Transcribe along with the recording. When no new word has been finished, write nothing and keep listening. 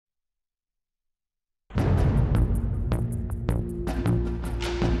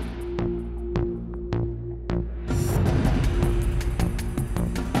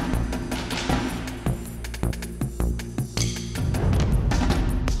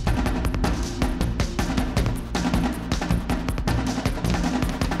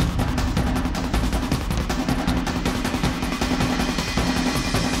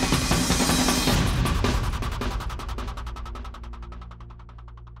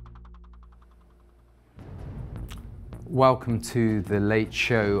Welcome to the Late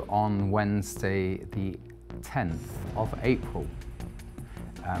Show on Wednesday, the 10th of April.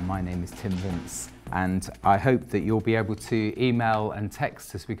 My name is Tim Vince, and I hope that you'll be able to email and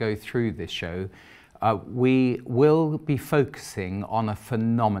text as we go through this show. We will be focusing on a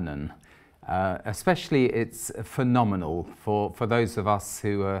phenomenon, especially it's phenomenal for those of us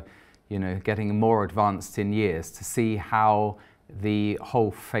who are, getting more advanced in years, to see how the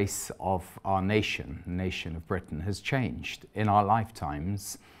whole face of our nation, the nation of Britain, has changed in our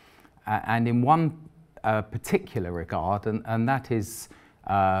lifetimes, and in one particular regard, and that is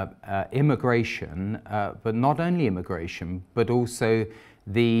immigration, but not only immigration, but also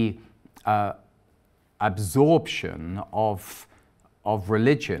the absorption of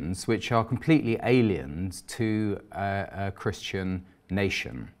religions which are completely alien to a Christian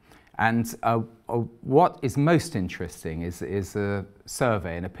nation. And what is most interesting is a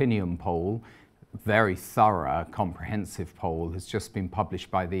survey, an opinion poll, very thorough, comprehensive poll, has just been published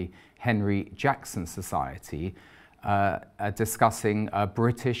by the Henry Jackson Society, discussing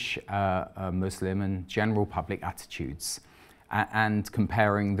British Muslim and general public attitudes and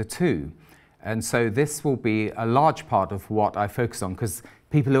comparing the two. And so this will be a large part of what I focus on, because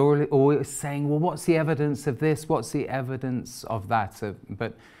people are always saying, well, what's the evidence of this? What's the evidence of that?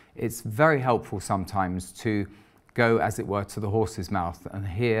 But it's very helpful sometimes to go, as it were, to the horse's mouth and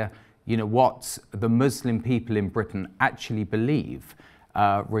hear, what the Muslim people in Britain actually believe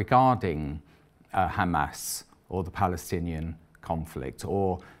regarding Hamas or the Palestinian conflict,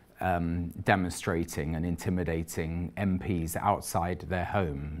 or demonstrating and intimidating MPs outside their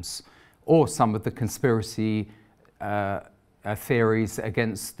homes, or some of the conspiracy theories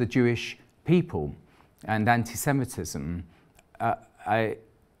against the Jewish people and anti-Semitism.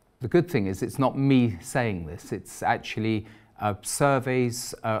 The good thing is it's not me saying this, it's actually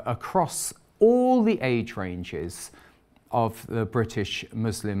surveys across all the age ranges of the British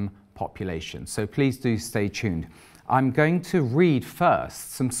Muslim population. So please do stay tuned. I'm going to read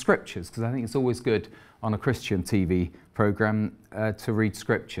first some scriptures, because I think it's always good on a Christian TV program to read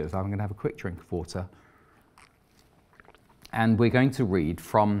scriptures. I'm going to have a quick drink of water. And we're going to read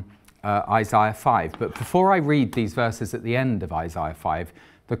from Isaiah 5. But before I read these verses at the end of Isaiah 5,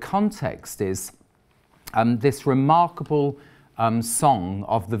 the context is this remarkable song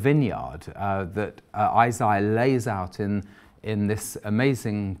of the vineyard that Isaiah lays out in this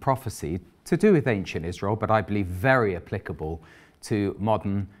amazing prophecy to do with ancient Israel, but I believe very applicable to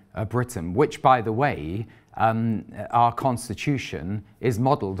modern Britain, which, by the way, our constitution is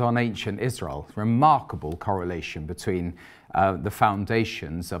modelled on ancient Israel. Remarkable correlation between the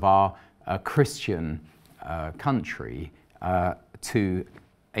foundations of our Christian country to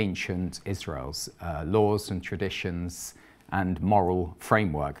ancient Israel's laws and traditions and moral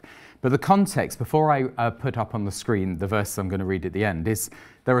framework. But the context, before I put up on the screen the verses I'm going to read at the end, is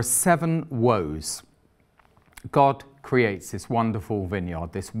there are 7 woes. God creates this wonderful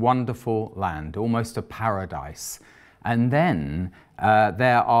vineyard, this wonderful land, almost a paradise. And then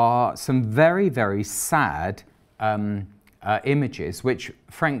there are some very, very sad images which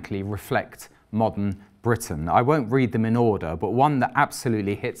frankly reflect modern Britain. I won't read them in order, but one that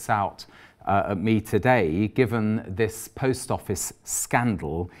absolutely hits out at me today, given this post office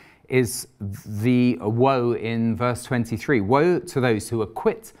scandal, is the woe in verse 23. Woe to those who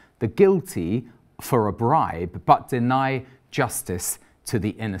acquit the guilty for a bribe, but deny justice to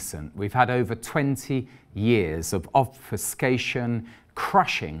the innocent. We've had over 20 years of obfuscation,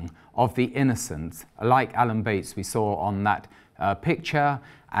 crushing of the innocent, like Alan Bates we saw on that picture,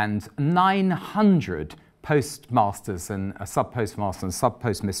 and 900 postmasters and sub-postmasters and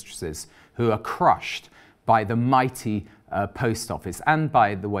sub-postmistresses who are crushed by the mighty post office, and,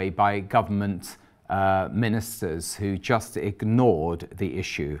 by the way, by government ministers who just ignored the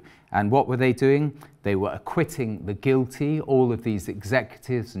issue. And what were they doing? They were acquitting the guilty. All of these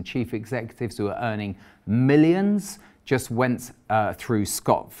executives and chief executives who were earning millions just went through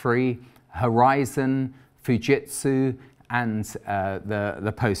scot-free. Horizon, Fujitsu, and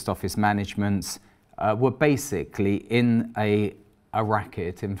the post office management were basically in a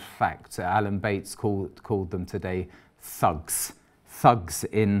racket. In fact, Alan Bates called them today thugs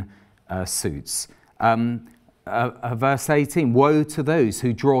in suits. Verse 18, woe to those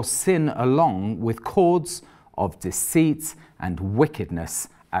who draw sin along with cords of deceit and wickedness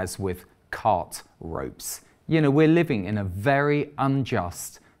as with cart ropes. We're living in a very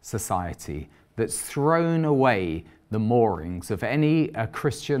unjust society that's thrown away the moorings of any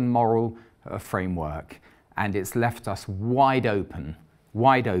Christian moral framework, and it's left us wide open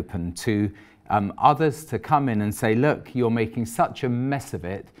to others to come in and say, look, you're making such a mess of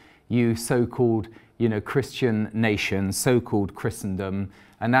it, you so-called, Christian nation, so-called Christendom.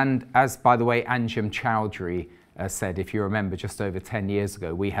 And as, by the way, Anjem Choudary said, if you remember, just over 10 years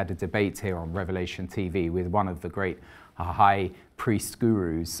ago, we had a debate here on Revelation TV with one of the great high priest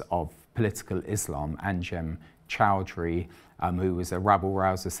gurus of political Islam, Anjem Choudary, who was a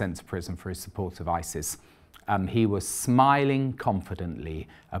rabble-rouser sent to prison for his support of ISIS. He was smiling confidently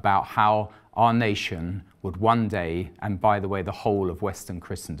about how our nation would one day, and by the way, the whole of Western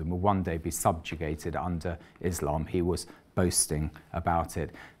Christendom would one day be subjugated under Islam. He was boasting about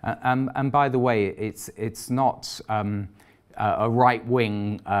it. And by the way, it's not a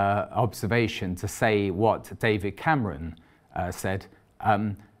right-wing observation to say what David Cameron said.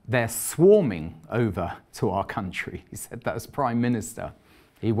 They're swarming over to our country. He said that as Prime Minister.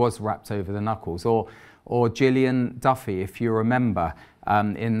 He was wrapped over the knuckles. Or Gillian Duffy, if you remember,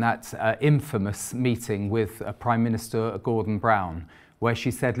 in that infamous meeting with Prime Minister Gordon Brown, where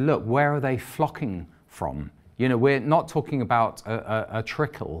she said, look, where are they flocking from? We're not talking about a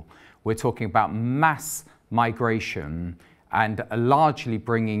trickle. We're talking about mass migration and largely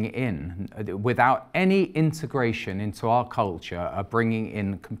bringing in, without any integration into our culture, bringing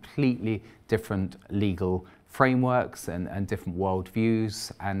in completely different legal frameworks and different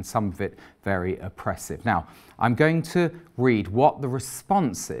worldviews, and some of it very oppressive. Now, I'm going to read what the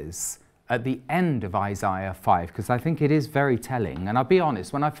response is at the end of Isaiah 5, because I think it is very telling. And I'll be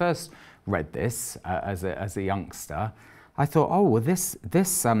honest, when I first read this as a youngster, I thought, oh, well,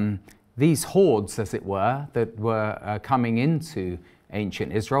 these hordes, as it were, that were coming into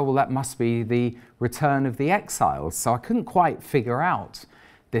ancient Israel, well, that must be the return of the exiles. So I couldn't quite figure out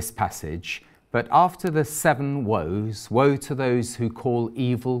this passage. But after the 7 woes, woe to those who call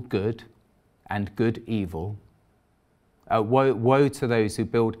evil good and good evil. Woe to those who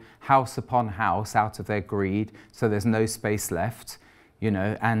build house upon house out of their greed, so there's no space left,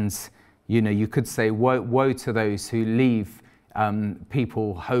 and, you could say woe to those who leave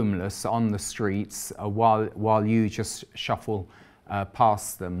people homeless on the streets while you just shuffle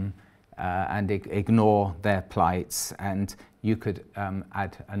past them and ignore their plights. And you could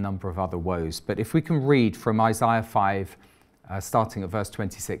add a number of other woes. But if we can read from Isaiah 5, starting at verse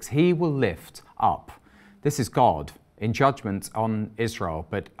 26, he will lift up. This is God in judgment on Israel,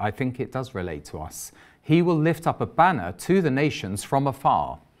 but I think it does relate to us. He will lift up a banner to the nations from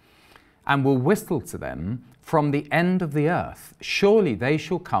afar and will whistle to them from the end of the earth. Surely they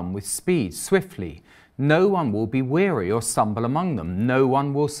shall come with speed, swiftly. No one will be weary or stumble among them. No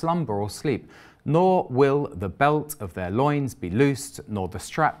one will slumber or sleep. Nor will the belt of their loins be loosed, nor the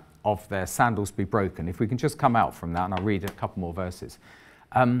strap of their sandals be broken. If we can just come out from that, and I'll read a couple more verses.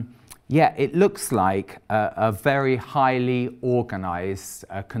 Yeah, it looks like a very highly organized,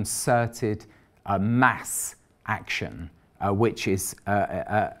 concerted mass action, which is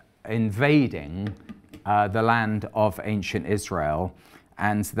invading the land of ancient Israel,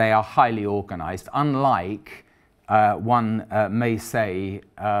 and they are highly organized, unlike one may say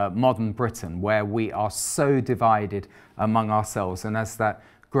modern Britain, where we are so divided among ourselves. And as that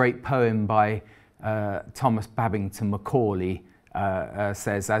great poem by Thomas Babington Macaulay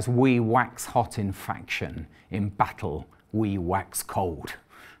says, as we wax hot in faction, in battle we wax cold.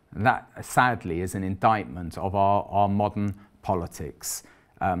 And that sadly is an indictment of our modern politics.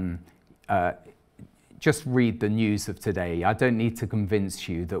 Just read the news of today. I don't need to convince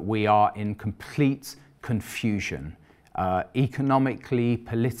you that we are in complete confusion, economically,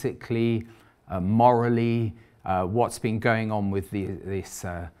 politically, morally, what's been going on with this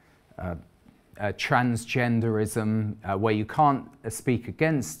transgenderism, where you can't speak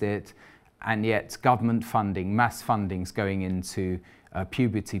against it, and yet government funding, mass funding's going into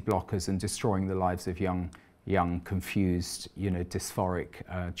puberty blockers and destroying the lives of young confused,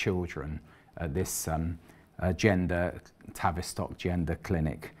 dysphoric children. This Tavistock gender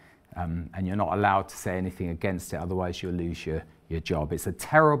clinic. And you're not allowed to say anything against it, otherwise you'll lose your job. It's a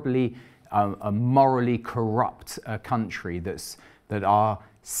terribly a morally corrupt country that our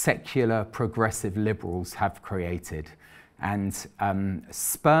secular progressive liberals have created, and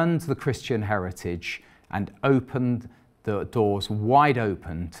spurned the Christian heritage and opened the doors wide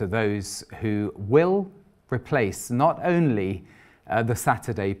open to those who will replace not only the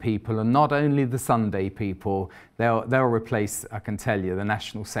Saturday people and not only the Sunday people. They'll replace, I can tell you, the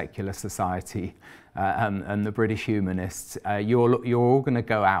National Secular Society and the British Humanists. You're all going to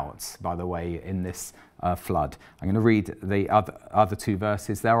go out, by the way, in this flood. I'm going to read the other 2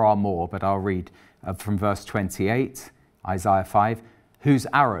 verses. There are more, but I'll read from verse 28, Isaiah 5. Whose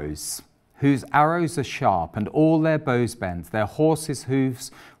whose arrows are sharp and all their bows bent. Their horses'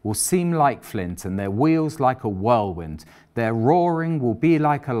 hoofs will seem like flint and their wheels like a whirlwind. Their roaring will be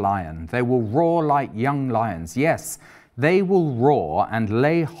like a lion. They will roar like young lions. Yes, they will roar and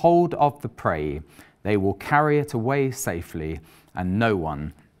lay hold of the prey. They will carry it away safely, and no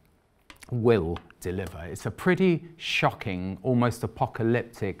one will deliver. It's a pretty shocking, almost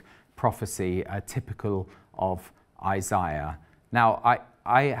apocalyptic prophecy, typical of Isaiah. Now,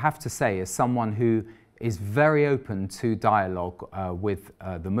 I have to say, as someone who is very open to dialogue with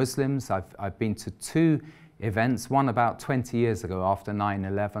the Muslims, I've been to 2 events, one about 20 years ago after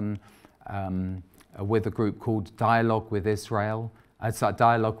 9/11, with a group called Dialogue with Israel.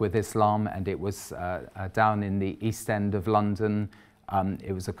 Dialogue with Islam, and it was down in the East End of London.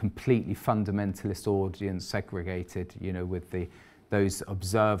 It was a completely fundamentalist audience, segregated, you know, with those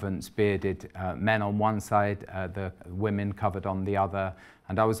observant, bearded men on one side, the women covered on the other.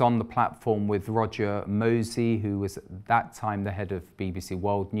 And I was on the platform with Roger Mosey, who was at that time the head of BBC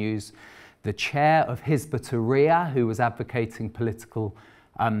World News, the chair of Hizb ut-Tahrir, who was advocating political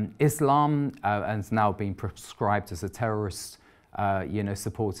Islam and has now been prescribed as a terrorist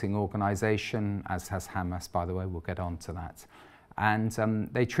supporting organisation, as has Hamas, by the way. We'll get on to that. And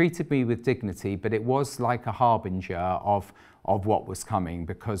they treated me with dignity, but it was like a harbinger of what was coming,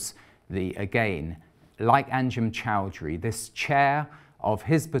 because again, like Anjem Choudary, this chair of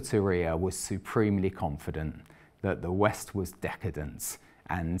Hizb ut-Tahrir was supremely confident that the West was decadent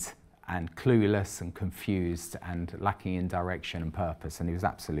and clueless and confused and lacking in direction and purpose, and he was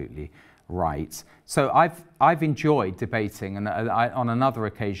absolutely right. So I've enjoyed debating, and on another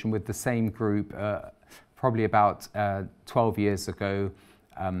occasion with the same group, probably about 12 years ago,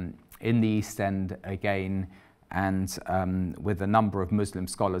 in the East End again, and with a number of Muslim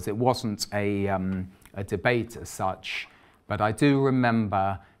scholars. It wasn't a debate as such, but I do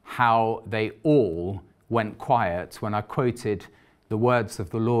remember how they all went quiet when I quoted the words of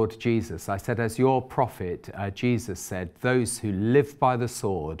the Lord Jesus. I said, as your prophet, Jesus said, those who live by the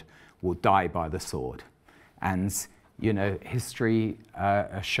sword will die by the sword. And, you know, history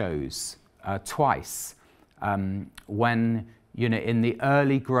shows twice when, you know, in the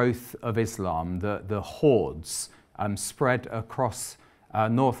early growth of Islam, the hordes spread across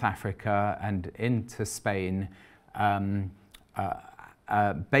North Africa and into Spain,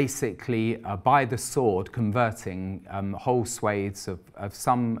 basically by the sword, converting whole swathes of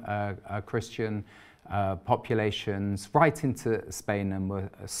some Christian populations right into Spain, and were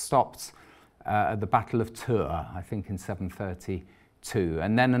stopped at the Battle of Tours, I think in 732.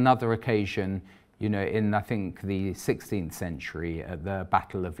 And then another occasion, you know, in I think the 16th century at the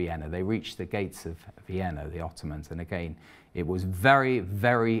Battle of Vienna. They reached the gates of Vienna, the Ottomans, and again, it was very,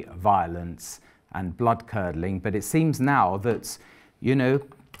 very violent and blood-curdling. But it seems now that, you know,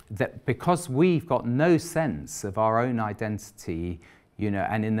 that because we've got no sense of our own identity, you know,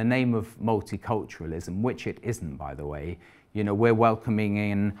 and in the name of multiculturalism, which it isn't, by the way, you know, we're welcoming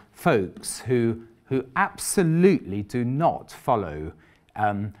in folks who absolutely do not follow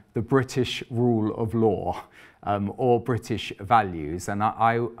the British rule of law or British values. And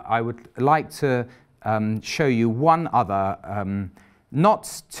I would like to show you one other,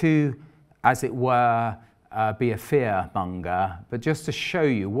 not to, as it were, be a fearmonger, but just to show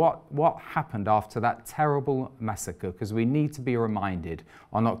you what happened after that terrible massacre, because we need to be reminded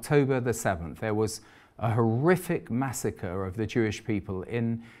on October the 7th, there was a horrific massacre of the Jewish people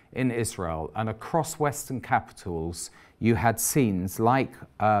in Israel, and across Western capitals, you had scenes like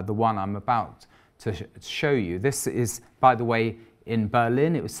the one I'm about to show you. This is, by the way, in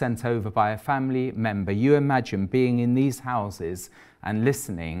Berlin. It was sent over by a family member. You imagine being in these houses and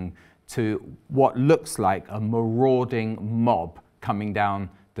listening to what looks like a marauding mob coming down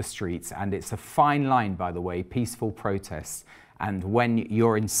the streets. And it's a fine line, by the way, peaceful protests. And when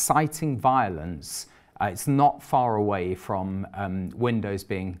you're inciting violence, it's not far away from windows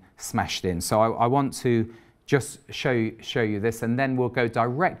being smashed in. So I want to just show you this, and then we'll go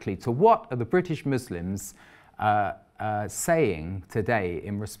directly to what are the British Muslims saying today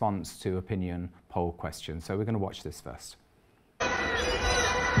in response to opinion poll questions. So we're going to watch this first.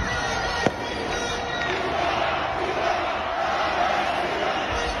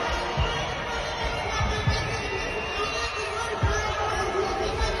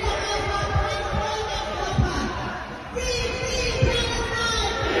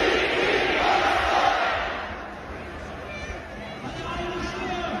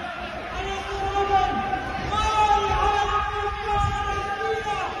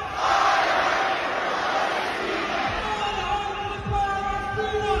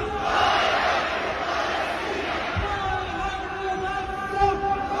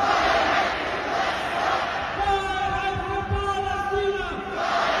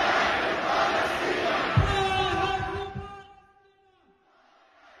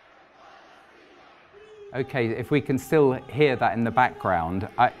 Okay, if we can still hear that in the background.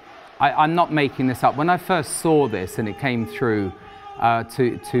 I'm not making this up. When I first saw this and it came through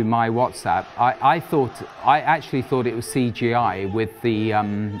to my WhatsApp, I actually thought it was CGI with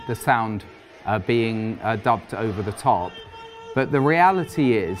the sound being dubbed over the top. But the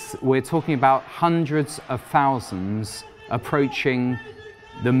reality is we're talking about hundreds of thousands approaching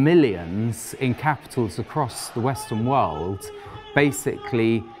the millions in capitals across the Western world,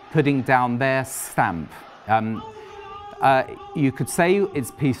 basically putting down their stamp. You could say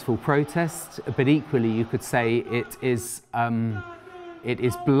it's peaceful protest, but equally you could say it is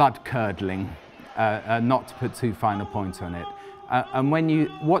blood-curdling, not to put too fine a point on it. And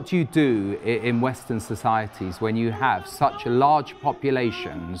what do you do in Western societies when you have such large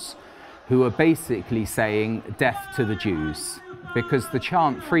populations who are basically saying death to the Jews? Because the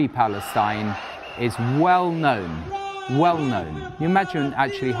chant Free Palestine is well known, well known. You imagine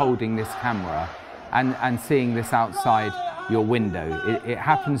actually holding this camera and seeing this outside your window. It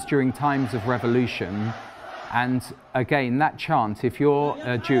happens during times of revolution. And again, that chant, if you're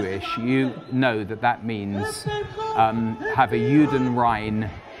Jewish, you know that that means have a Judenrein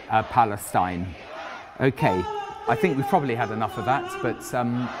Palestine. Okay, I think we've probably had enough of that, but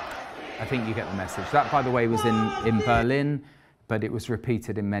I think you get the message. That, by the way, was in Berlin, but it was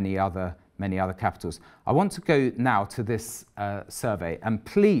repeated in many other capitals. I want to go now to this survey, and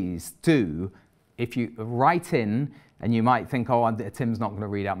please do, if you write in, and you might think, oh, Tim's not going to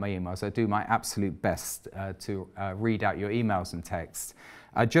read out my emails. I do my absolute best to read out your emails and texts.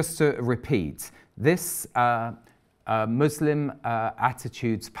 Just to repeat, this Muslim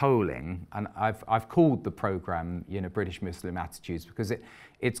attitudes polling, and I've called the programme, British Muslim Attitudes, because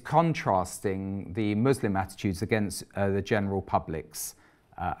it's contrasting the Muslim attitudes against the general public's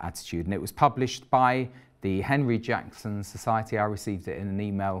attitude. And it was published by the Henry Jackson Society. I received it in an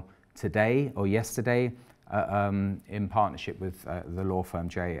email today or yesterday, in partnership with the law firm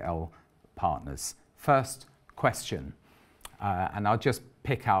JL Partners. First question, and I'll just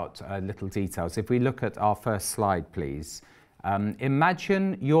pick out little details. If we look at our first slide, please.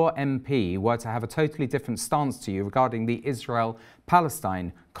 Imagine your MP were to have a totally different stance to you regarding the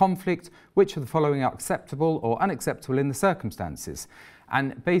Israel-Palestine conflict. Which of the following are acceptable or unacceptable in the circumstances?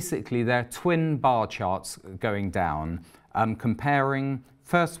 And basically, they're twin bar charts going down, comparing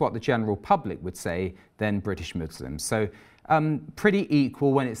first what the general public would say, then British Muslims. So pretty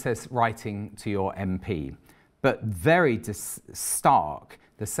equal when it says writing to your MP. But very stark,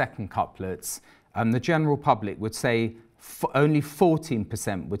 the second couplets, the general public would say only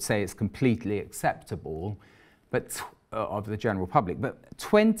 14% would say it's completely acceptable, but of the general public, but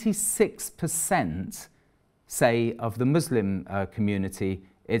 26% say of the Muslim community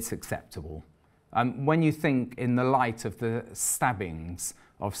it's acceptable. When you think in the light of the stabbings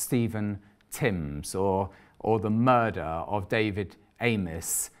of Stephen Timms or the murder of David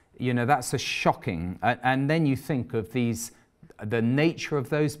Amis, that's a shocking, and then you think of the nature of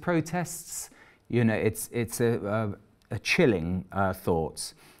those protests, it's a chilling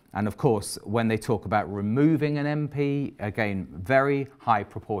thought. And of course, when they talk about removing an MP, again, very high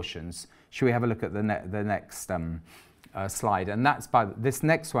proportions. Should we have a look at the next slide? And this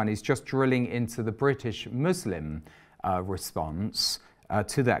next one is just drilling into the British Muslim response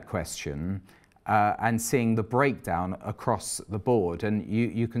to that question and seeing the breakdown across the board. And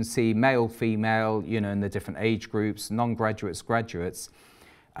you can see male, female, in the different age groups, non-graduates, graduates.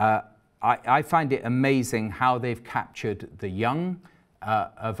 I find it amazing how they've captured the young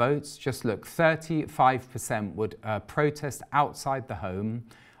votes. Just look, 35% would protest outside the home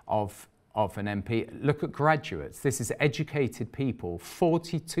of an MP. Look at graduates. This is educated people.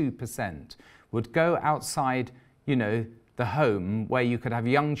 42% would go outside, the home where you could have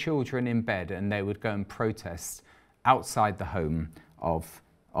young children in bed, and they would go and protest outside the home of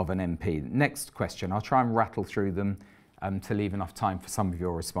an MP. Next question. I'll try and rattle through them to leave enough time for some of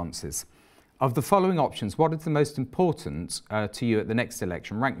your responses. Of the following options, what is the most important to you at the next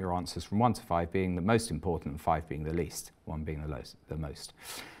election? Rank your answers from 1 to 5 being the most important and 5 being the least, 1 being the most.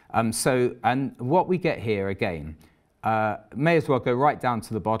 And what we get here again, may as well go right down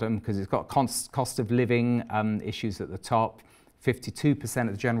to the bottom because it's got cost of living issues at the top. 52%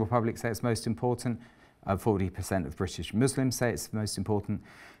 of the general public say it's most important. 40% of British Muslims say it's most important.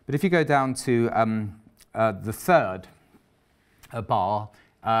 But if you go down to the third bar,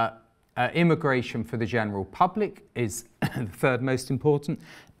 immigration for the general public is the third most important,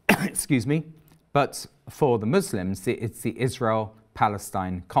 excuse me, but for the Muslims, it's the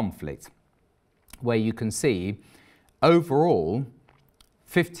Israel-Palestine conflict, where you can see overall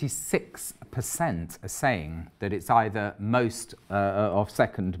 56% are saying that it's either most of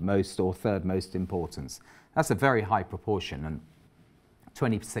second most or third most importance. That's a very high proportion, and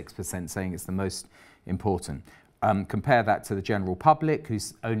 26% saying it's the most important. Compare that to the general public,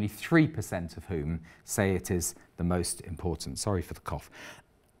 who's only 3% of whom say it is the most important. Sorry for the cough.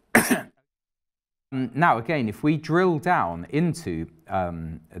 Now, again, if we drill down into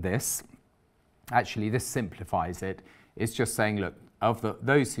this, actually this simplifies it. It's just saying, look, of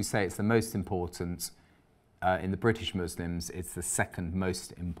those who say it's the most important in the British Muslims, it's the second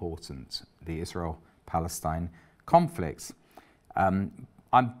most important, the Israel-Palestine conflict. I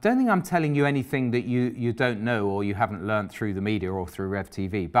don't think I'm telling you anything that you don't know or you haven't learned through the media or through Rev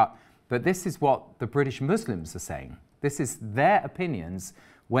TV, but this is what the British Muslims are saying. This is their opinions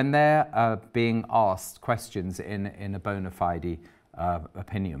when they're being asked questions in a bona fide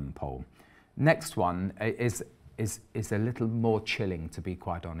opinion poll. Next one is a little more chilling, to be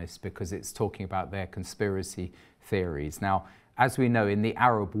quite honest, because it's talking about their conspiracy theories. Now, as we know, in the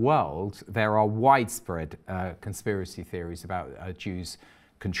Arab world, there are widespread conspiracy theories about Jews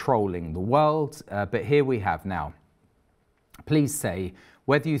controlling the world, but here we have now. Please say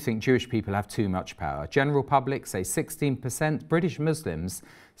whether you think Jewish people have too much power. General public say 16%, British Muslims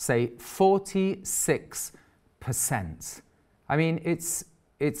say 46%. I mean, it's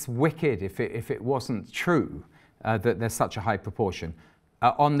wicked if it wasn't true that there's such a high proportion.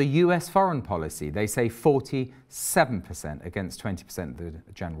 On the US foreign policy, they say 47% against 20% of the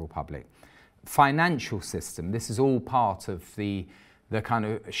general public. Financial system, this is all part of the kind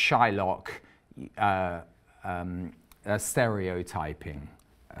of Shylock stereotyping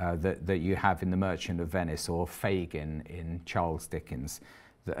that you have in The Merchant of Venice or Fagin in Charles Dickens.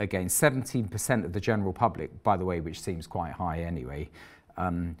 Again, 17% of the general public, by the way, which seems quite high anyway,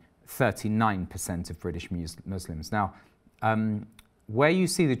 39% of British Muslims. Now, where you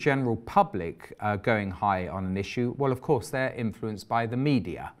see the general public going high on an issue, well, of course, they're influenced by the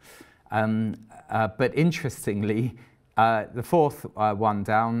media. But interestingly, the fourth one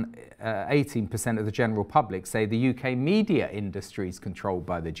down, 18% of the general public say the UK media industry is controlled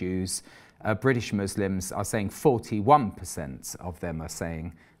by the Jews. British Muslims are saying 41% of them are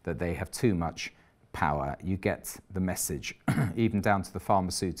saying that they have too much power. You get the message, even down to the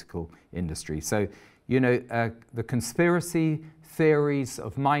pharmaceutical industry. So, you know, the conspiracy theories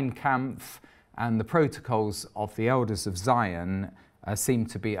of Mein Kampf and the protocols of the Elders of Zion seem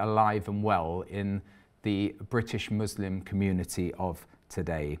to be alive and well in the British Muslim community of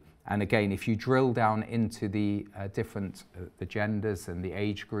today. And again, if you drill down into the different the genders and the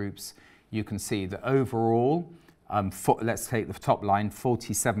age groups, you can see that overall, let's take the top line,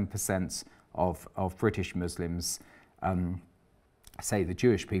 47% of British Muslims say the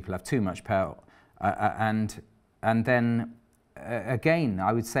Jewish people have too much power. And then again,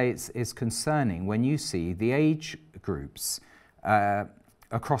 I would say it's concerning when you see the age groups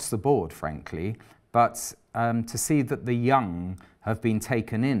across the board, frankly, but to see that the young have been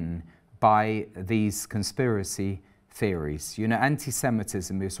taken in by these conspiracy theories. You know,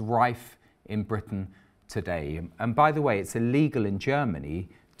 anti-Semitism is rife in Britain today. And by the way, it's illegal in Germany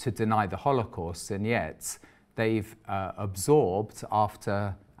to deny the Holocaust, and yet they've absorbed,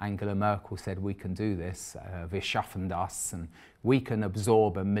 after Angela Merkel said we can do this, wir schaffen das, and we can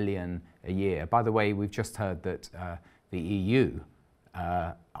absorb 1 million a year. By the way, we've just heard that the EU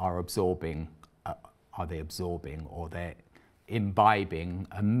are absorbing, are they absorbing, or they're imbibing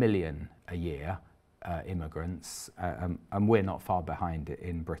 1 million a year immigrants, and we're not far behind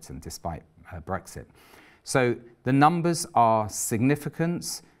in Britain despite Brexit. So the numbers are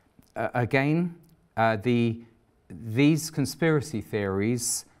significant. Again, these conspiracy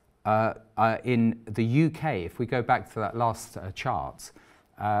theories in the UK, if we go back to that last chart,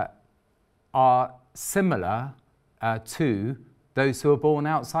 are similar to those who are born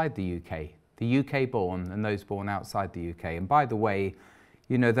outside the UK. The UK born and those born outside the UK. And by the way,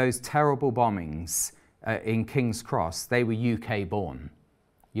 you know, those terrible bombings in King's Cross, they were UK born,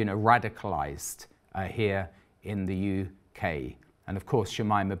 you know, radicalised here in the UK. And of course,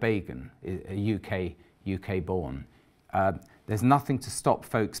 Shamima Begum, a UK born. There's nothing to stop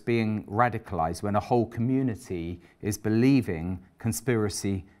folks being radicalised when a whole community is believing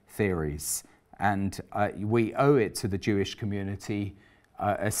conspiracy theories. And we owe it to the Jewish community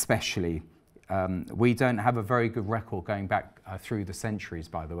especially. We don't have a very good record going back through the centuries,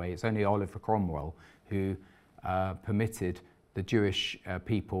 by the way. It's only Oliver Cromwell who permitted the Jewish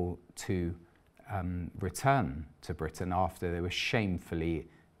people to return to Britain after they were shamefully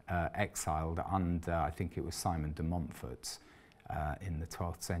exiled under, I think it was Simon de Montfort in the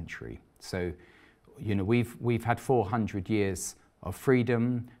 12th century. So, you know, we've had 400 years of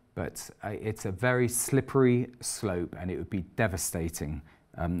freedom, but it's a very slippery slope, and it would be devastating,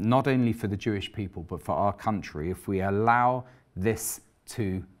 not only for the Jewish people, but for our country if we allow this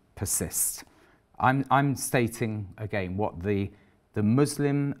to persist. I'm stating again what the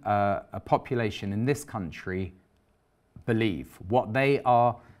Muslim population in this country believe, what they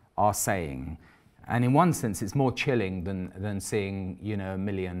are saying. And in one sense, it's more chilling than seeing, you know, 1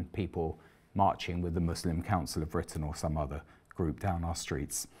 million people marching with the Muslim Council of Britain or some other group down our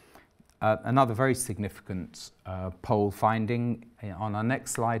streets. Another very significant poll finding on our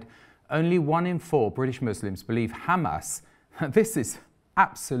next slide: only 1 in 4 British Muslims believe Hamas. This is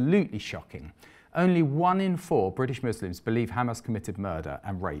absolutely shocking. Only 1 in 4 British Muslims believe Hamas committed murder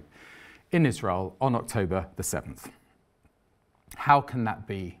and rape in Israel on October the 7th. How can that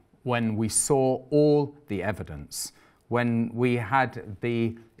be when we saw all the evidence, when we had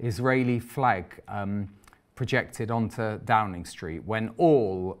the Israeli flag projected onto Downing Street, when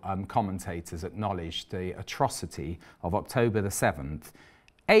all commentators acknowledged the atrocity of October the 7th?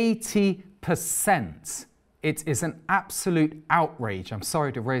 80%. It is an absolute outrage. I'm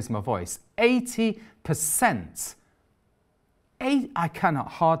sorry to raise my voice. 80%. I cannot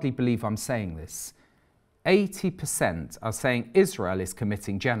hardly believe I'm saying this. 80% are saying Israel is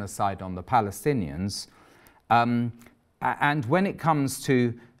committing genocide on the Palestinians. And when it comes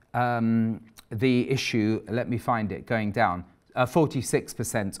to the issue, let me find it, going down,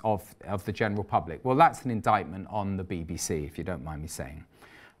 46% of the general public. Well, that's an indictment on the BBC, if you don't mind me saying.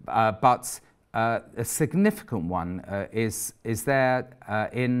 But a significant one is there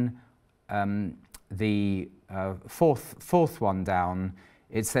in the fourth one down.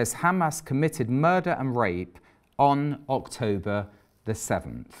 It says Hamas committed murder and rape on October the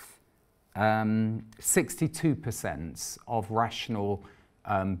 7th. 62% of rational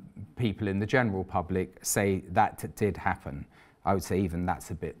people in the general public say that did happen. I would say even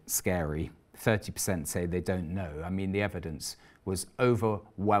that's a bit scary. 30% say they don't know. I mean, the evidence was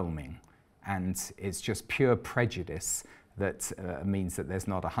overwhelming, and it's just pure prejudice that means that there's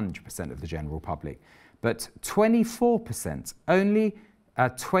not 100% of the general public. But 24%, only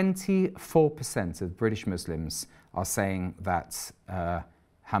 24% of British Muslims are saying that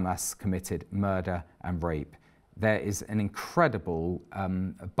Hamas committed murder and rape. There is an incredible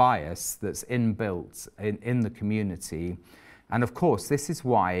bias that's inbuilt in the community. And of course, this is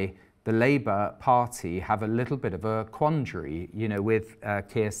why the Labour Party have a little bit of a quandary, you know, with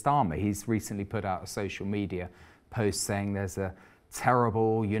Keir Starmer. He's recently put out a social media post saying there's a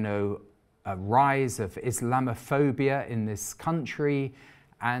terrible, you know, a rise of Islamophobia in this country,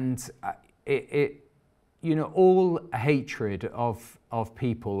 and you know, all hatred of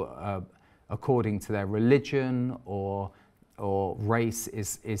people according to their religion or race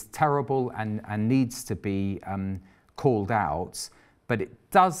is terrible and needs to be called out. But it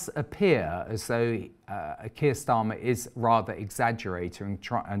does appear as though Keir Starmer is rather exaggerating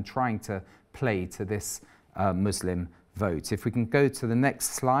and trying to play to this Muslim vote. If we can go to the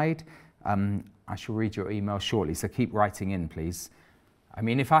next slide, I shall read your email shortly, so keep writing in, please. I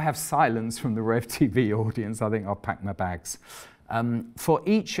mean, if I have silence from the Rev TV audience, I think I'll pack my bags. For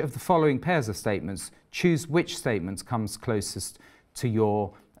each of the following pairs of statements, choose which statement comes closest to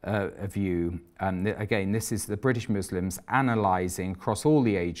your view. Again, this is the British Muslims analysing across all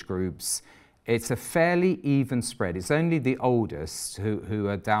the age groups. It's a fairly even spread. It's only the oldest who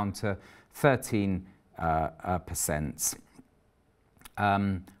are down to 13%.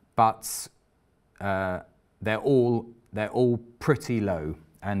 But they're all pretty low,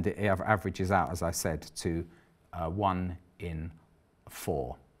 and it averages out, as I said, to 1 in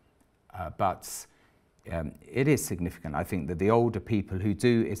 4. But it is significant, I think, that the older people who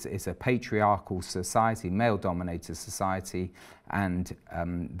do, it's a patriarchal society, male-dominated society, and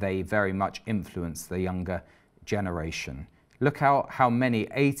they very much influence the younger generation. Look how many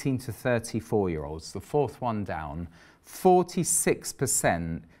 18 to 34-year-olds, the fourth one down,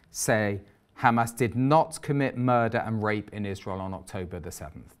 46% say Hamas did not commit murder and rape in Israel on October the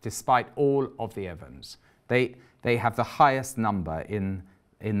 7th, despite all of the evidence. They have the highest number in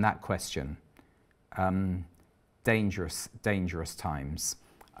that question. Dangerous times.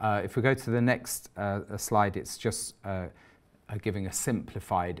 If we go to the next slide, it's just giving a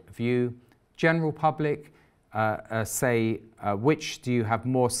simplified view. General public say, which do you have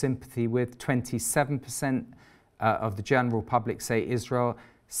more sympathy with? 27% of the general public say Israel.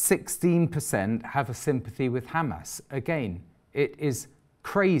 16% have a sympathy with Hamas. Again, it is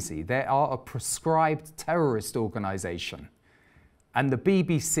crazy. They are a proscribed terrorist organisation. And the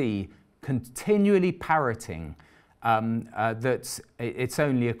BBC continually parroting that it's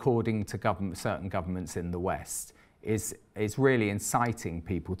only according to certain governments in the West. is really inciting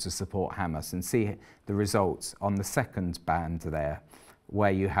people to support Hamas. And see the results on the second band there,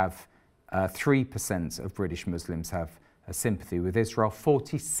 where you have 3% of British Muslims have a sympathy with Israel.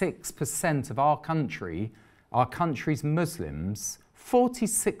 46% of our country's Muslims,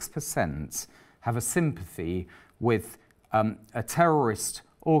 46% have a sympathy with a terrorist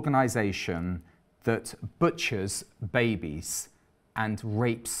organisation that butchers babies and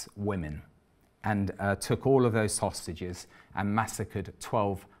rapes women, and took all of those hostages and massacred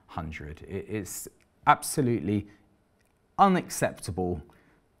 1,200. It's absolutely unacceptable,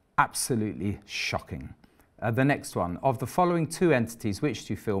 absolutely shocking. The next one, of the following two entities, which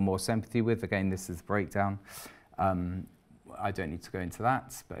do you feel more sympathy with? Again, this is the breakdown. I don't need to go into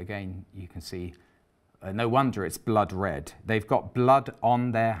that, but again, you can see, no wonder it's blood red. They've got blood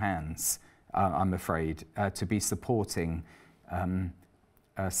on their hands, I'm afraid, to be supporting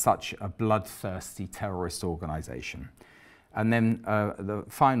such a bloodthirsty terrorist organisation. And then the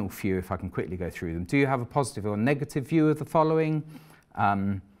final few, if I can quickly go through them. Do you have a positive or negative view of the following?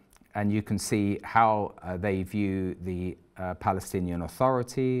 And you can see how they view the Palestinian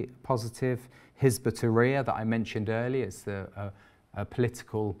Authority, positive. Hizb ut-Tahrir, that I mentioned earlier, is the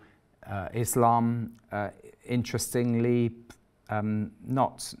political Islam. Interestingly,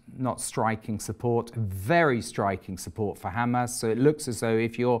 not striking support, very striking support for Hamas. So it looks as though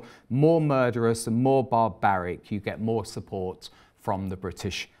if you're more murderous and more barbaric, you get more support from the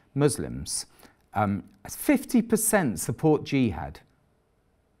British Muslims. 50% support jihad.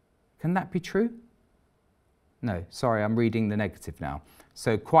 Can that be true? No, sorry, I'm reading the negative now.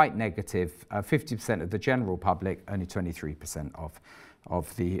 So quite negative, 50% of the general public, only 23%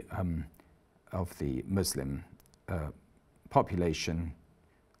 of the Muslim population,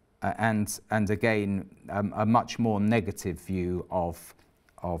 and again a much more negative view of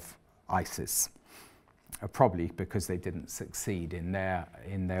ISIS, probably because they didn't succeed in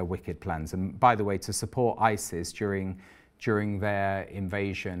their wicked plans. And by the way, to support ISIS during their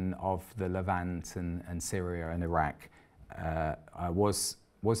invasion of the Levant and Syria and Iraq was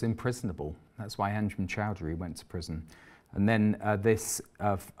imprisonable. That's why Anjem Choudary went to prison. And then this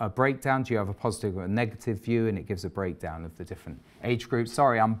breakdown, do you have a positive or a negative view? And it gives a breakdown of the different age groups.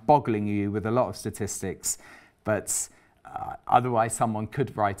 Sorry, I'm boggling you with a lot of statistics, but otherwise someone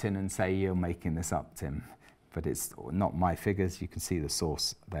could write in and say, you're making this up, Tim. But it's not my figures. You can see the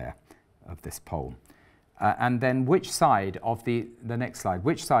source there of this poll. And then which side of the next slide,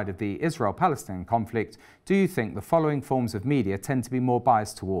 which side of the Israel-Palestine conflict do you think the following forms of media tend to be more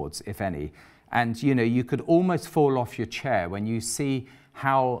biased towards, if any? And, you know, you could almost fall off your chair when you see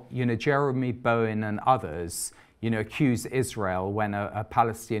how, you know, Jeremy Bowen and others, you know, accuse Israel when a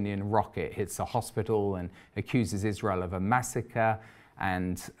Palestinian rocket hits a hospital, and accuses Israel of a massacre,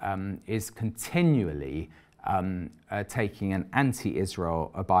 and is continually taking an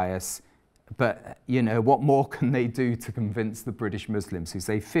anti-Israel bias. But, you know, what more can they do to convince the British Muslims, who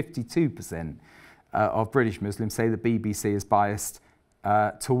say 52% of British Muslims say the BBC is biased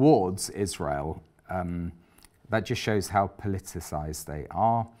towards Israel? That just shows how politicized they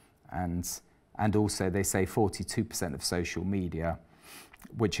are. And also they say 42% of social media,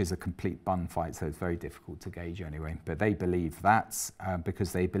 which is a complete bun fight, so it's very difficult to gauge anyway. But they believe that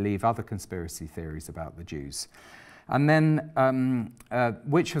because they believe other conspiracy theories about the Jews. And then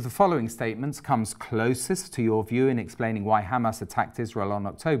which of the following statements comes closest to your view in explaining why Hamas attacked Israel on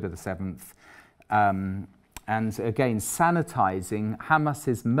October the 7th? And again, sanitizing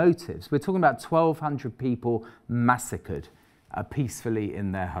Hamas's motives. We're talking about 1,200 people massacred peacefully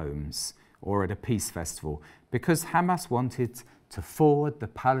in their homes or at a peace festival because Hamas wanted to forward the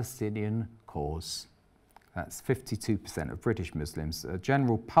Palestinian cause. That's 52% of British Muslims. The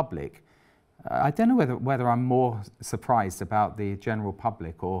general public, I don't know whether I'm more surprised about the general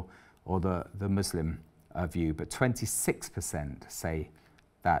public or the Muslim view, but 26% say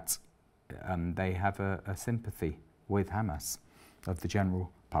that they have a sympathy with Hamas of the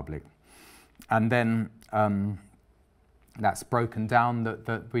general public. And then that's broken down,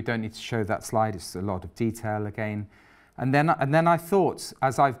 that we don't need to show that slide, it's a lot of detail again. And then I thought,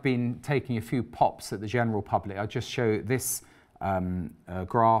 as I've been taking a few pops at the general public, I'll just show this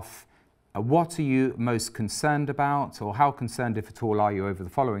graph. What are you most concerned about, or how concerned, if at all, are you over the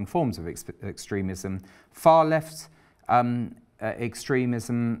following forms of extremism? Far left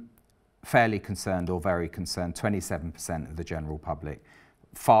extremism, fairly concerned or very concerned, 27% of the general public.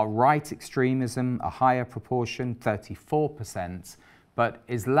 Far right extremism, a higher proportion, 34%. But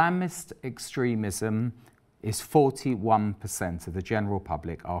Islamist extremism is 41% of the general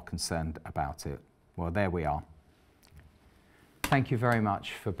public are concerned about it. Well, there we are. Thank you very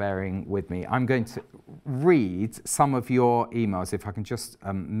much for bearing with me. I'm going to read some of your emails. If I can just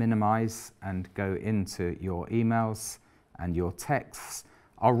minimize and go into your emails and your texts.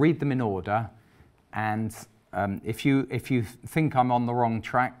 I'll read them in order, and if you think I'm on the wrong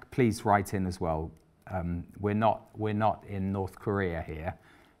track, please write in as well. We're not in North Korea here.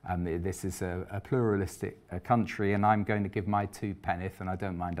 This is a pluralistic country, and I'm going to give my 2 penneth, and I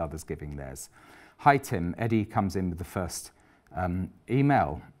don't mind others giving theirs. Hi Tim, Eddie comes in with the first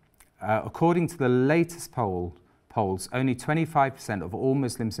email. According to the latest polls, only 25% of all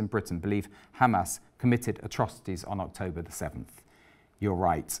Muslims in Britain believe Hamas committed atrocities on October the 7th. You're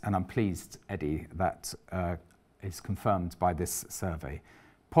right, and I'm pleased, Eddie, that is confirmed by this survey.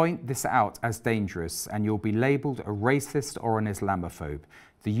 Point this out as dangerous and you'll be labelled a racist or an Islamophobe.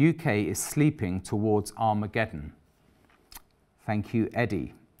 The UK is sleeping towards Armageddon. Thank you,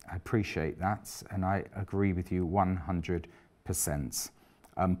 Eddie. I appreciate that, and I agree with you 100%.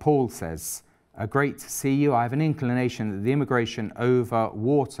 Paul says, great to see you. I have an inclination that the immigration over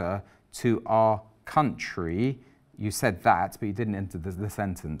water to our country, you said that, but you didn't enter the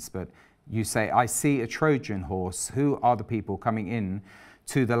sentence, but you say, I see a Trojan horse. Who are the people coming in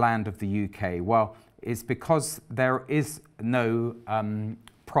to the land of the UK? Well, it's because there is no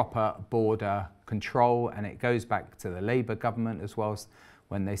proper border control, and it goes back to the Labour government as well,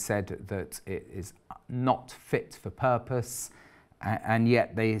 when they said that it is not fit for purpose, and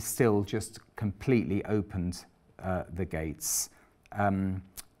yet they still just completely opened the gates.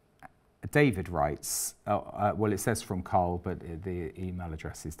 David writes, well, it says from Carl, but the email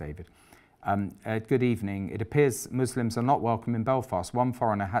address is David. Good evening. It appears Muslims are not welcome in Belfast. One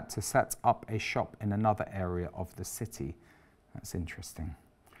foreigner had to set up a shop in another area of the city. That's interesting.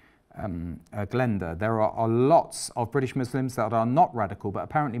 Glenda, there are lots of British Muslims that are not radical, but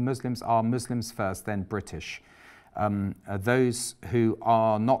apparently Muslims are Muslims first, then British. Those who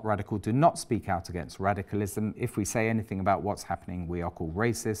are not radical do not speak out against radicalism. If we say anything about what's happening, we are called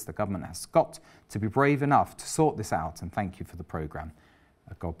racist. The government has got to be brave enough to sort this out, and thank you for the programme.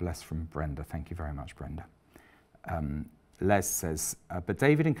 God bless from Brenda. Thank you very much, Brenda. Les says, but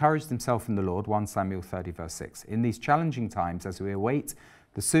David encouraged himself in the Lord, 1 Samuel 30 verse 6. In these challenging times, as we await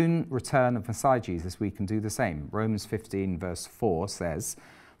the soon return of Messiah Jesus, we can do the same. Romans 15 verse 4 says,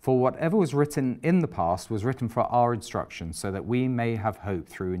 for whatever was written in the past was written for our instruction, so that we may have hope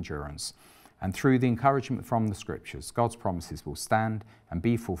through endurance. And through the encouragement from the scriptures, God's promises will stand and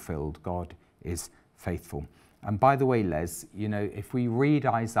be fulfilled. God is faithful. And by the way, Les, you know, if we read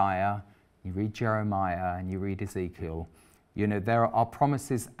Isaiah, you read Jeremiah, and you read Ezekiel, you know, there are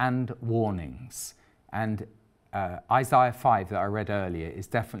promises and warnings. And Isaiah 5 that I read earlier is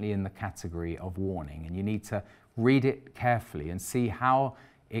definitely in the category of warning. And you need to read it carefully and see how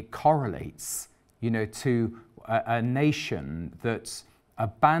it correlates, you know, to a nation that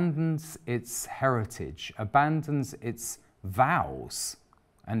abandons its heritage, abandons its vows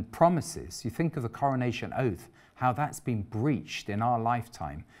and promises. You think of the coronation oath, how that's been breached in our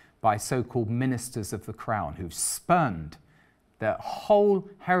lifetime by so-called ministers of the crown who've spurned the whole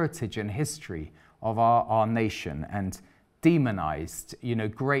heritage and history of our nation and demonized, you know,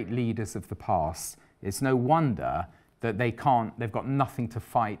 great leaders of the past. It's no wonder that they've got nothing to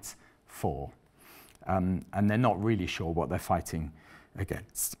fight for. And they're not really sure what they're fighting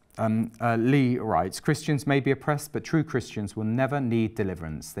against. Lee writes, Christians may be oppressed, but true Christians will never need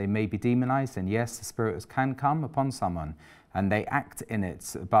deliverance. They may be demonized, and yes, the Spirit can come upon someone, and they act in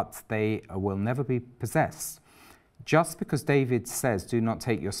it, but they will never be possessed. Just because David says, do not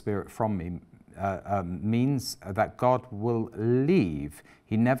take your spirit from me, means that God will leave.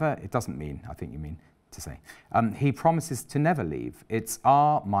 It doesn't mean, I think you mean to say. He promises to never leave. It's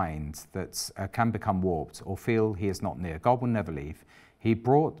our mind that can become warped or feel he is not near. God will never leave. He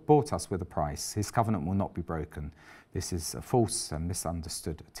bought us with a price. His covenant will not be broken. This is a false and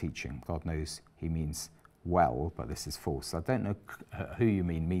misunderstood teaching. God knows he means well, but this is false. I don't know who you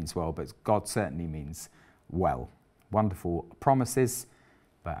means well, but God certainly means well. Wonderful promises,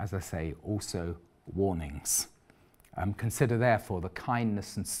 but as I say, also warnings. Consider therefore the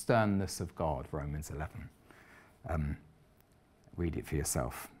kindness and sternness of God, Romans 11. Read it for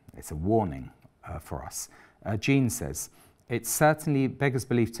yourself. It's a warning for us. Jean says, it certainly beggars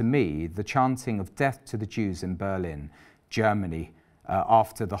belief to me, the chanting of death to the Jews in Berlin, Germany,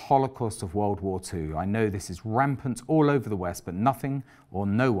 after the Holocaust of World War II. I know this is rampant all over the West, but nothing or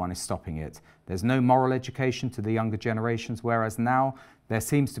no one is stopping it. There's no moral education to the younger generations, whereas now there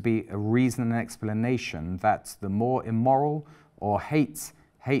seems to be a reason and explanation that the more immoral or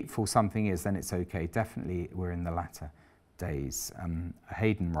hateful something is, then it's okay. Definitely we're in the latter days.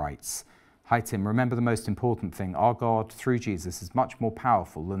 Hayden writes, Hi Tim, remember the most important thing. Our God, through Jesus, is much more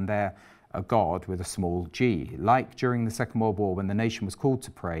powerful than their God with a small g. Like during the Second World War, when the nation was called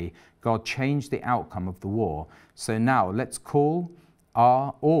to pray, God changed the outcome of the war. So now let's call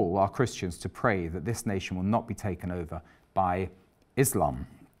all our Christians to pray that this nation will not be taken over by Islam.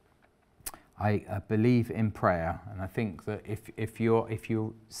 I believe in prayer, and I think that if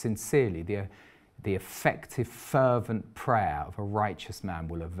you're sincerely, the effective, fervent prayer of a righteous man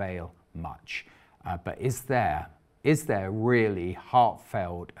will avail much. But is there really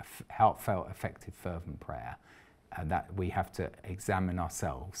heartfelt, effective, fervent prayer? That we have to examine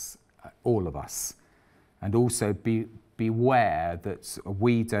ourselves, all of us, and also beware that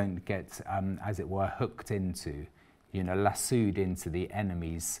we don't get, as it were, hooked into, lassoed into the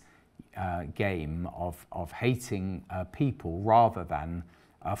enemy's game of hating people rather than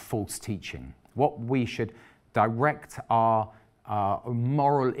false teaching. What we should direct our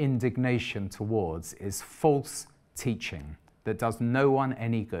moral indignation towards is false teaching that does no one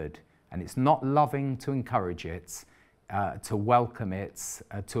any good, and it's not loving to encourage it, to welcome it,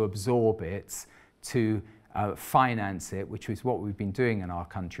 to absorb it, to finance it, which is what we've been doing in our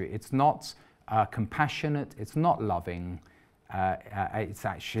country. It's not compassionate, it's not loving, it's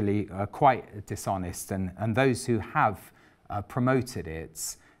actually quite dishonest, and those who have promoted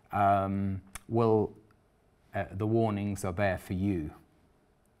it the warnings are there for you.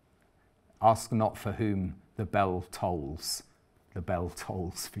 Ask not for whom the bell tolls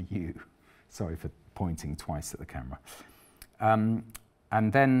for you. Sorry for pointing twice at the camera.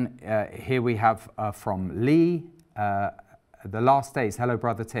 And then here we have from Lee, the last days. Hello,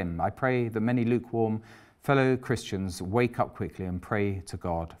 Brother Tim. I pray that many lukewarm fellow Christians wake up quickly and pray to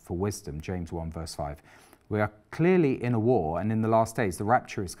God for wisdom. James 1 verse 5. We are clearly in a war, and in the last days, the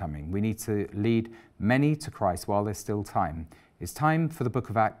rapture is coming. We need to lead many to Christ while there's still time. It's time for the book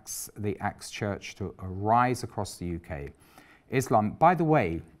of Acts, the Acts Church, to arise across the UK. Islam, by the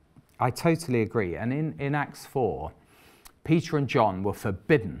way, I totally agree. And in Acts 4, Peter and John were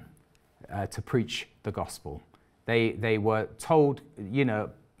forbidden to preach the gospel. They were told, in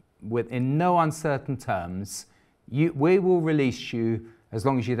no uncertain terms, we will release you as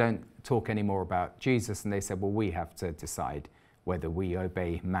long as you don't talk any more about Jesus. And they said, well, we have to decide whether we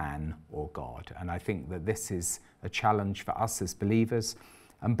obey man or God. And I think that this is a challenge for us as believers.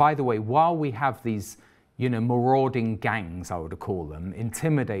 And by the way, while we have these, marauding gangs, I would call them,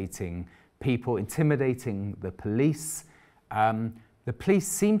 intimidating people, intimidating the police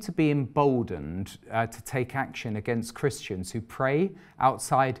seem to be emboldened to take action against Christians who pray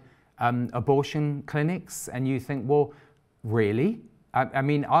outside abortion clinics. And you think, well, really? I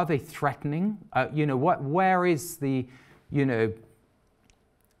mean, are they threatening? Where is the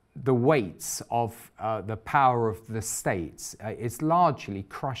weights of the power of the states? It's largely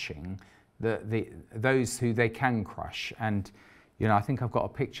crushing those who they can crush. And, I think I've got a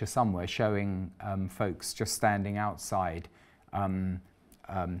picture somewhere showing folks just standing outside,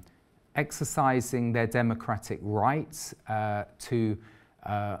 exercising their democratic rights to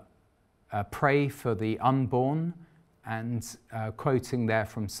pray for the unborn, and quoting there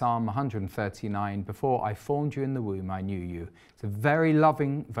from Psalm 139, before I formed you in the womb, I knew you. It's a very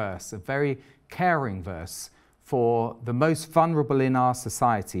loving verse, a very caring verse for the most vulnerable in our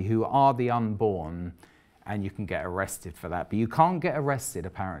society, who are the unborn, and you can get arrested for that. But you can't get arrested,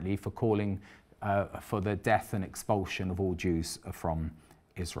 apparently, for calling for the death and expulsion of all Jews from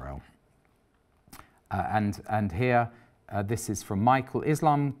Israel. And here, this is from Michael.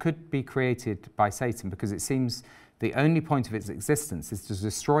 Islam could be created by Satan because it seems the only point of its existence is to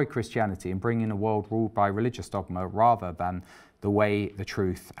destroy Christianity and bring in a world ruled by religious dogma rather than the way, the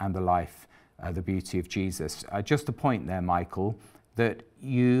truth, and the life, the beauty of Jesus. Just a point there, Michael, that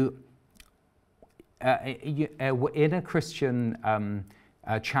in a Christian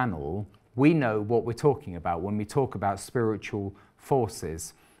channel, we know what we're talking about when we talk about spiritual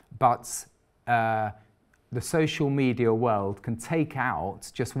forces, but the social media world can take out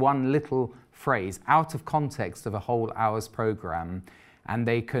just one little phrase out of context of a whole hour's program, and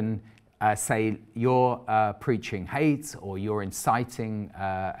they can say you're preaching hate or you're inciting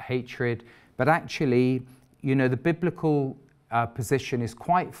hatred. But actually, the biblical position is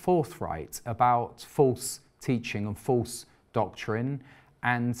quite forthright about false teaching and false doctrine,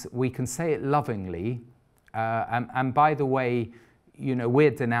 and we can say it lovingly. And by the way,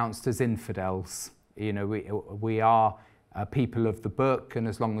 we're denounced as infidels. We are people of the book, and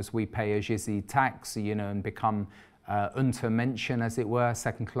as long as we pay a jizya tax, and become Untermenschen, as it were,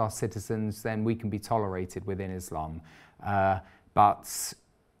 second-class citizens, then we can be tolerated within Islam. But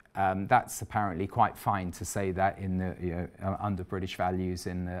That's apparently quite fine to say that in the, under British values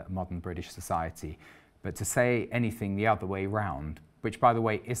in the modern British society. But to say anything the other way round, which by the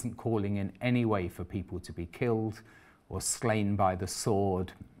way isn't calling in any way for people to be killed or slain by the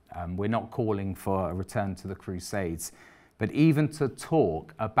sword, we're not calling for a return to the Crusades, but even to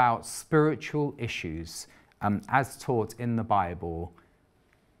talk about spiritual issues as taught in the Bible,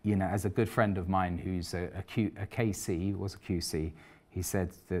 as a good friend of mine who's a KC, was a QC, he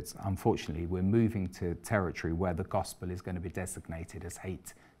said that unfortunately we're moving to territory where the gospel is going to be designated as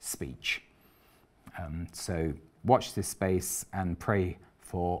hate speech. So watch this space and pray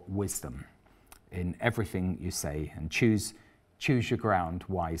for wisdom in everything you say, and choose your ground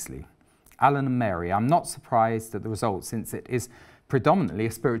wisely. Alan and Mary, I'm not surprised at the result, since it is predominantly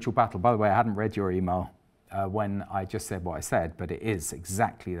a spiritual battle. By the way, I hadn't read your email when I just said what I said, but it is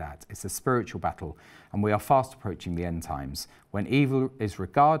exactly that. It's a spiritual battle, and we are fast approaching the end times, when evil is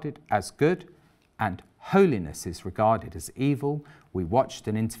regarded as good and holiness is regarded as evil. We watched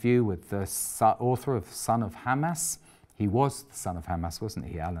an interview with the author of Son of Hamas. He was the son of Hamas, wasn't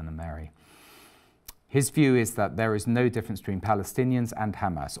he, Alan and Mary? His view is that there is no difference between Palestinians and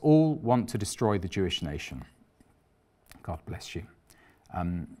Hamas. All want to destroy the Jewish nation. God bless you.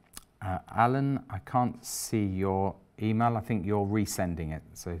 Alan, I can't see your email. I think you're resending it,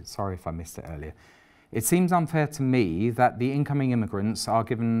 so sorry if I missed it earlier. It seems unfair to me that the incoming immigrants are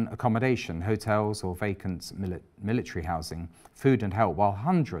given accommodation, hotels or vacant military housing, food and help, while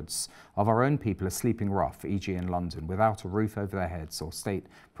hundreds of our own people are sleeping rough, e.g. in London, without a roof over their heads or state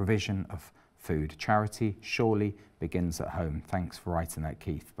provision of food. Charity surely begins at home. Thanks for writing that,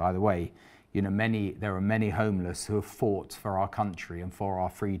 Keith. By the way, there are many homeless who have fought for our country and for our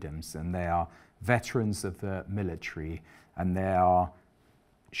freedoms, and they are veterans of the military, and they are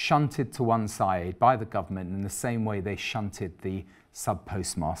shunted to one side by the government in the same way they shunted the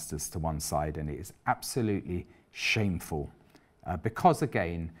sub-postmasters to one side, and it is absolutely shameful because,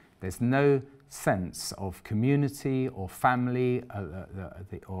 again, there's no sense of community or family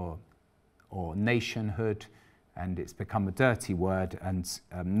or nationhood, and it's become a dirty word, and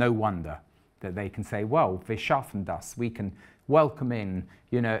no wonder that they can say, well, wir schaffen das, we can welcome in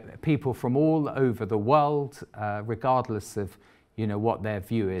people from all over the world, regardless of what their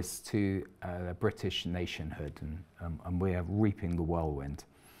view is to British nationhood, and we are reaping the whirlwind.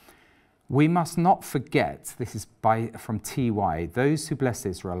 We must not forget, this is from TY, those who bless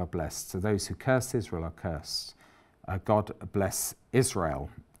Israel are blessed, so those who curse Israel are cursed. God bless Israel,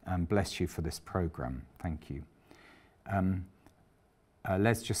 and bless you for this program. Thank you.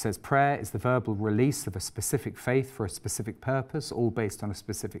 Les just says, prayer is the verbal release of a specific faith for a specific purpose, all based on a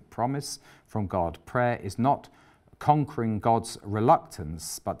specific promise from God. Prayer is not conquering God's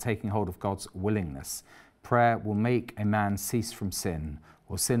reluctance, but taking hold of God's willingness. Prayer will make a man cease from sin,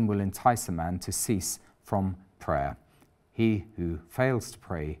 or sin will entice a man to cease from prayer. He who fails to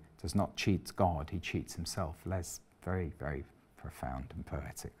pray does not cheat God, he cheats himself. Les, very, very profound and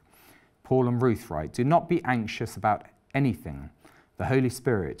poetic. Paul and Ruth write, do not be anxious about anything. The Holy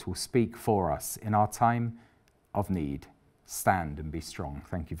Spirit will speak for us in our time of need. Stand and be strong.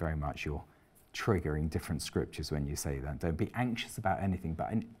 Thank you very much. You're triggering different scriptures when you say that. Don't be anxious about anything,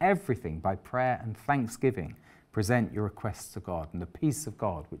 but in everything, by prayer and thanksgiving, present your requests to God, and the peace of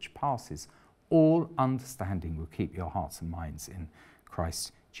God, which passes all understanding, will keep your hearts and minds in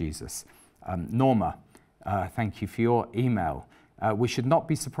Christ Jesus. Norma, thank you for your email. We should not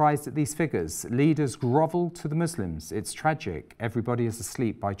be surprised at these figures. Leaders grovel to the Muslims. It's tragic. Everybody is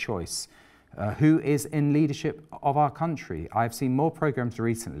asleep by choice. Who is in leadership of our country? I've seen more programs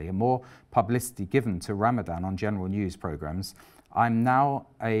recently and more publicity given to Ramadan on general news programs. I'm now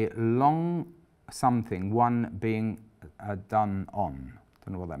a long something, one being done on.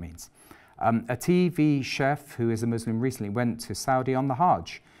 Don't know what that means. A TV chef who is a Muslim recently went to Saudi on the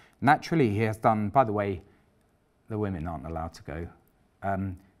Hajj. Naturally, he has done, by the way, the women aren't allowed to go.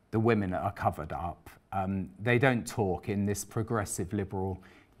 The women are covered up. They don't talk in this progressive liberal,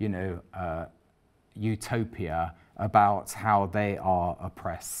 utopia about how they are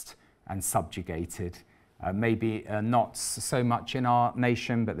oppressed and subjugated. Maybe not so much in our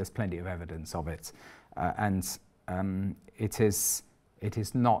nation, but there's plenty of evidence of it. It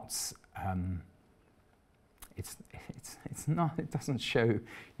doesn't show,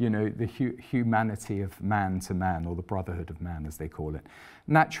 the humanity of man to man, or the brotherhood of man, as they call it.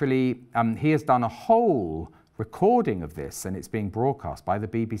 Naturally, he has done a whole recording of this, and it's being broadcast by the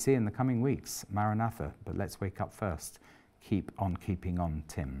BBC in the coming weeks. Maranatha, but let's wake up first. Keep on keeping on,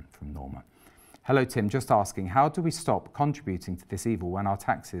 Tim, from Norma. Hello, Tim. Just asking, how do we stop contributing to this evil when our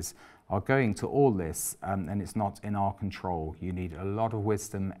taxes are going to all this and it's not in our control? You need a lot of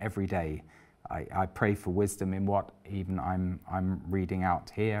wisdom every day. I pray for wisdom in what even I'm reading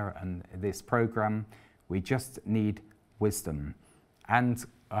out here and this program. We just need wisdom. And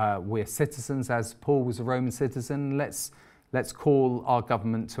we're citizens, as Paul was a Roman citizen. Let's call our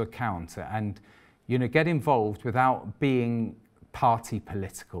government to account and, you know, get involved without being party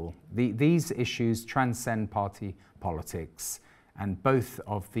political. These issues transcend party politics, and both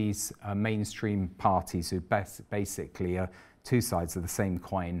of these mainstream parties, who basically are two sides of the same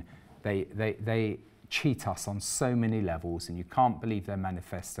coin, they cheat us on so many levels, and you can't believe their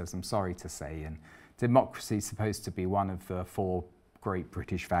manifestos, I'm sorry to say. And democracy is supposed to be one of the 4 great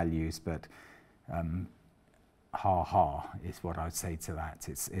British values, but ha ha is what I would say to that.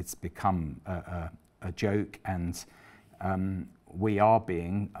 It's become a joke, and we are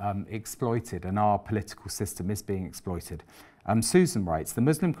being exploited, and our political system is being exploited. Susan writes, the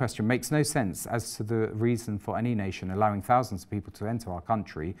Muslim question makes no sense as to the reason for any nation allowing thousands of people to enter our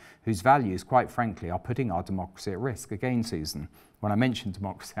country whose values, quite frankly, are putting our democracy at risk. Again, Susan, when I mentioned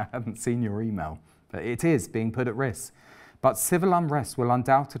democracy, I haven't seen your email, but it is being put at risk. But civil unrest will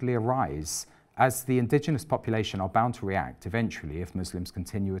undoubtedly arise, as the indigenous population are bound to react eventually if Muslims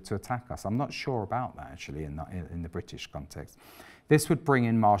continue to attack us. I'm not sure about that, actually, in the British context. This would bring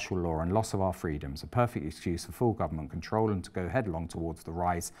in martial law and loss of our freedoms, a perfect excuse for full government control and to go headlong towards the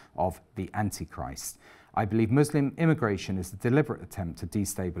rise of the Antichrist. I believe Muslim immigration is a deliberate attempt to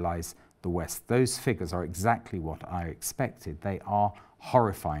destabilise the West. Those figures are exactly what I expected. They are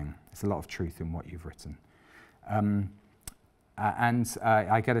horrifying. There's a lot of truth in what you've written.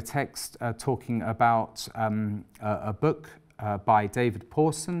 I get a text talking about a book by David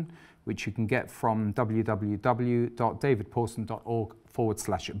Pawson, which you can get from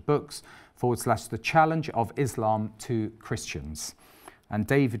www.davidpawson.org/books/The Challenge of Islam to Christians. And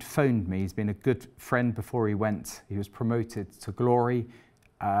David phoned me. He's been a good friend before he went. He was promoted to glory,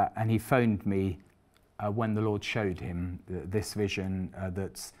 and he phoned me when the Lord showed him this vision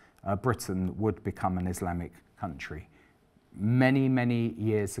that Britain would become an Islamic country. Many, many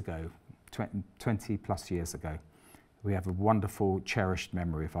years ago, 20 plus years ago. We have a wonderful, cherished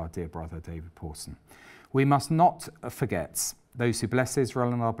memory of our dear brother, David Pawson. We must not forget those who bless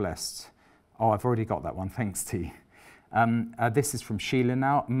Israel and are blessed. Oh, I've already got that one. Thanks, T. This is from Sheila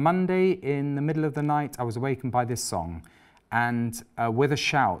now. Monday, in the middle of the night, I was awakened by this song. And with a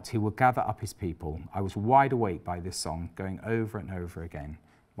shout, he will gather up his people. I was wide awake by this song, going over and over again.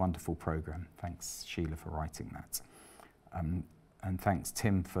 Wonderful program. Thanks, Sheila, for writing that. And thanks,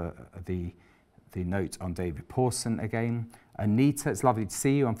 Tim, for the note on David Pawson again. Anita, it's lovely to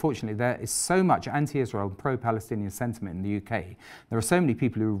see you. Unfortunately, there is so much anti-Israel and pro-Palestinian sentiment in the UK. There are so many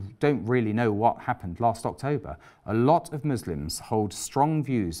people who don't really know what happened last October. A lot of Muslims hold strong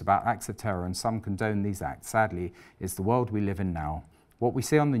views about acts of terror, and some condone these acts. Sadly, it's the world we live in now. What we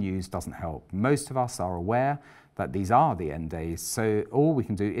see on the news doesn't help. Most of us are aware that these are the end days, so all we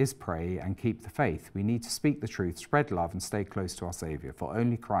can do is pray and keep the faith. We need to speak the truth, spread love, and stay close to our Saviour, for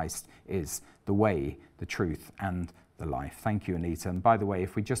only Christ is the way, the truth, and the life. Thank you, Anita. And by the way,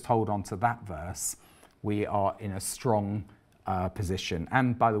 if we just hold on to that verse, we are in a strong position.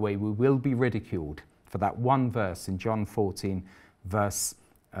 And by the way, we will be ridiculed for that one verse in John 14, verse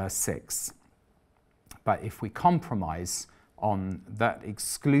 6. But if we compromise on that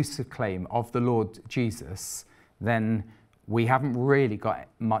exclusive claim of the Lord Jesus, then we haven't really got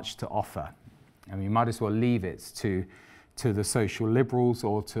much to offer. And we might as well leave it to the social liberals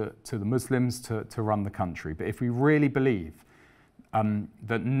or to the Muslims to run the country. But if we really believe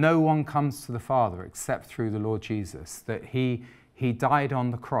that no one comes to the Father except through the Lord Jesus, that he died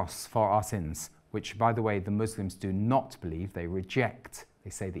on the cross for our sins, which, by the way, the Muslims do not believe. They reject. They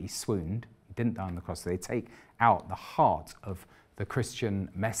say that he swooned. He didn't die on the cross. So they take out the heart of the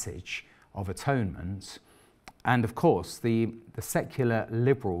Christian message of atonement. And of course, the secular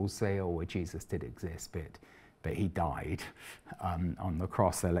liberals say, oh, well, Jesus did exist, but he died on the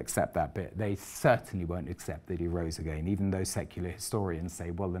cross. They'll accept that bit. They certainly won't accept that he rose again, even though secular historians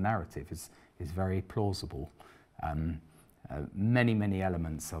say, well, the narrative is very plausible. Many, many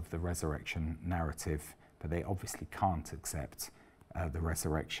elements of the resurrection narrative, but they obviously can't accept the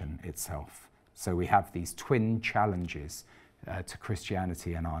resurrection itself. So we have these twin challenges to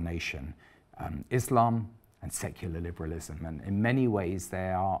Christianity and our nation, Islam and secular liberalism. And in many ways, they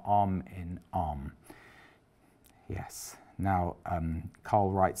are arm in arm. Yes. Now,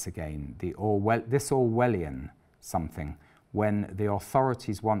 Carl writes again, this Orwellian something, when the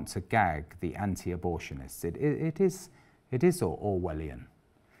authorities want to gag the anti-abortionists. It is Orwellian.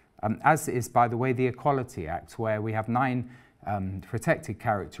 as is, by the way, the Equality Act, where we have 9 protected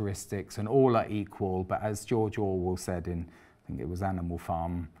characteristics and all are equal, but as George Orwell said in, I think it was Animal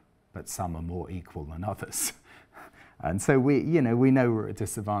Farm, but some are more equal than others. And so we know we're at a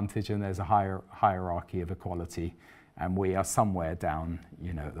disadvantage, and there's a hierarchy of equality, and we are somewhere down,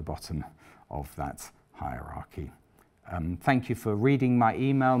 at the bottom of that hierarchy. Thank you for reading my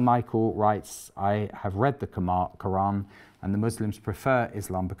email. Michael writes, I have read the Quran, and the Muslims prefer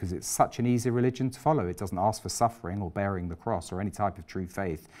Islam because it's such an easy religion to follow. It doesn't ask for suffering or bearing the cross or any type of true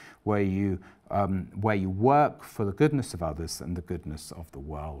faith, where you work for the goodness of others and the goodness of the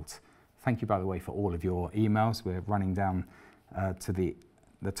world. Thank you, by the way, for all of your emails. We're running down to the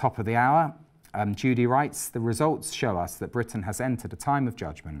top of the hour. Judy writes, the results show us that Britain has entered a time of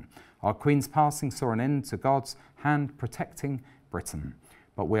judgment. Our Queen's passing saw an end to God's hand protecting Britain.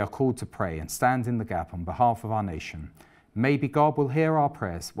 But we are called to pray and stand in the gap on behalf of our nation. Maybe God will hear our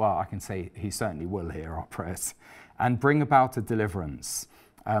prayers. Well, I can say he certainly will hear our prayers. And bring about a deliverance.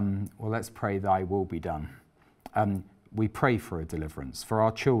 Well, let's pray thy will be done. We pray for a deliverance, for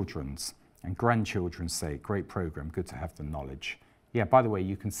our children's and grandchildren's sake. Great program, good to have the knowledge. Yeah, by the way,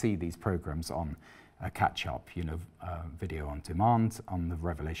 you can see these programs on Catch Up, video on demand on the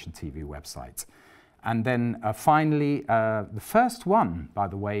Revelation TV website. And then finally, the first one, by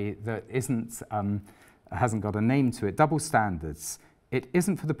the way, that hasn't got a name to it, double standards. It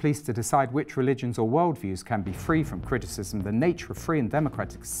isn't for the police to decide which religions or worldviews can be free from criticism. The nature of free and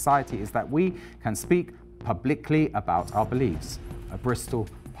democratic society is that we can speak publicly about our beliefs. A Bristol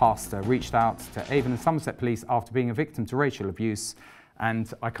pastor reached out to Avon and Somerset Police after being a victim to racial abuse,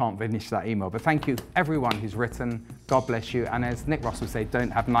 and I can't finish that email. But thank you everyone who's written. God bless you, and as Nick Ross would say,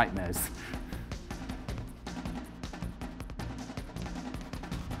 don't have nightmares.